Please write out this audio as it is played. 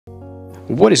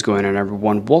What is going on,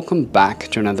 everyone? Welcome back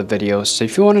to another video. So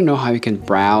if you want to know how you can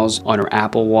browse on your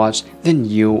Apple Watch, then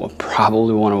you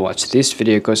probably want to watch this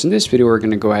video, because in this video we're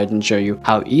going to go ahead and show you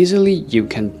how easily you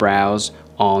can browse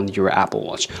on your Apple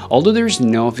Watch. Although there's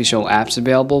no official apps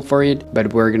available for it,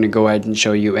 but we're going to go ahead and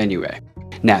show you anyway.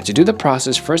 Now, to do the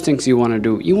process, first things you want to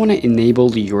do, you want to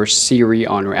enable your Siri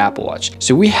on your Apple Watch.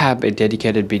 So we have a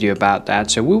dedicated video about that,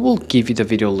 so we will give you the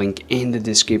video link in the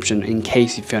description in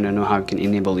case if you want to know how you can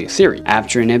enable your Siri.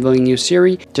 After enabling your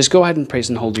Siri, just go ahead and press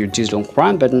and hold your digital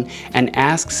crown button and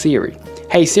ask Siri,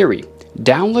 "Hey Siri,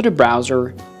 download a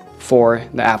browser for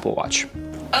the Apple Watch."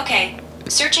 Okay,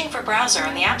 searching for browser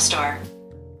on the App Store.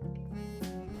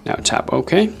 Now tap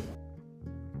OK.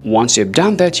 Once you've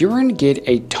done that, you're going to get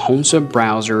a tons of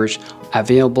browsers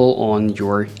available on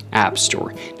your App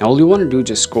Store. Now all you want to do is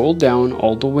just scroll down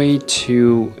all the way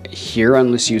to here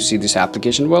unless you see this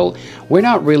application. Well, we're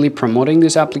not really promoting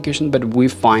this application, but we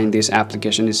find this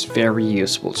application is very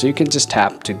useful. So you can just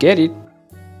tap to get it.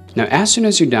 Now as soon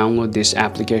as you download this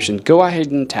application, go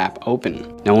ahead and tap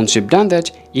open. Now once you've done that,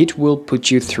 it will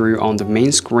put you through on the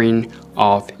main screen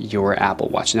of your Apple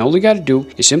Watch. Now all you got to do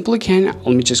is simply let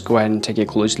me just go ahead and take a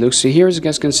close look. So here, as you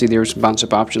guys can see, there's a bunch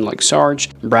of options like search,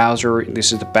 browser,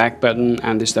 this is the back button,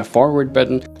 and this is the forward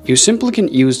button. You simply can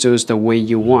use those the way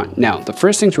you want. Now the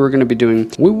first things we're going to be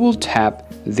doing, we will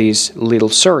tap this little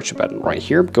search button right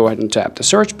here. Go ahead and tap the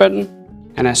search button,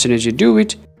 and as soon as you do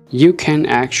it, you can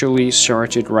actually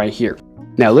search it right here.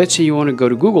 Now let's say you want to go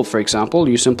to Google, for example.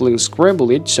 You simply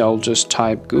scribble it, so I'll just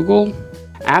type Google.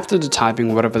 After the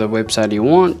typing whatever the website you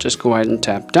want, just go ahead and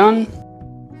tap done.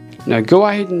 Now go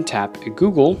ahead and tap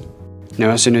Google. Now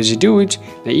as soon as you do it,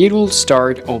 it will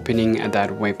start opening that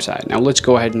website. Now let's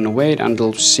go ahead and wait until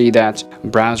you see that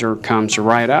browser comes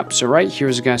right up. So right here,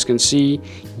 as you guys can see,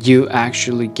 you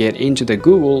actually get into the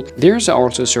Google. There's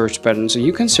also a search button, so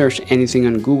you can search anything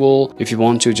on Google if you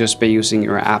want to, just by using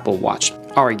your Apple Watch.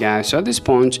 Alright guys, so at this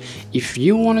point, if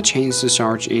you want to change the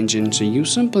search engine, so you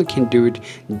simply can do it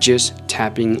just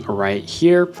tapping right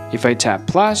here. If I tap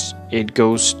plus, it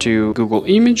goes to Google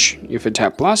Image. If I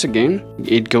tap plus again,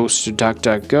 it goes to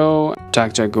DuckDuckGo,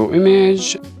 DuckDuckGo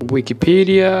Image,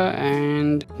 Wikipedia,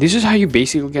 and this is how you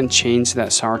basically can change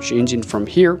that search engine from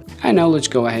here. And now let's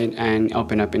go ahead and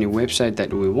open up any website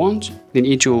that we want. Then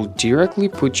it will directly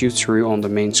put you through on the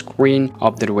main screen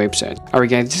of the website. Alright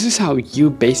guys, this is how you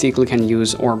basically can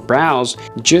use or browse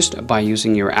just by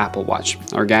using your Apple Watch.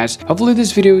 Alright guys, hopefully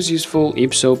this video is useful.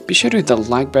 If so, be sure to hit the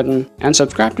like button and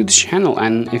subscribe to the channel.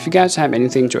 And if you guys have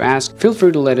anything to ask, feel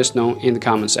free to let us know in the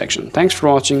comment section. Thanks for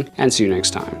watching, and see you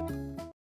next time.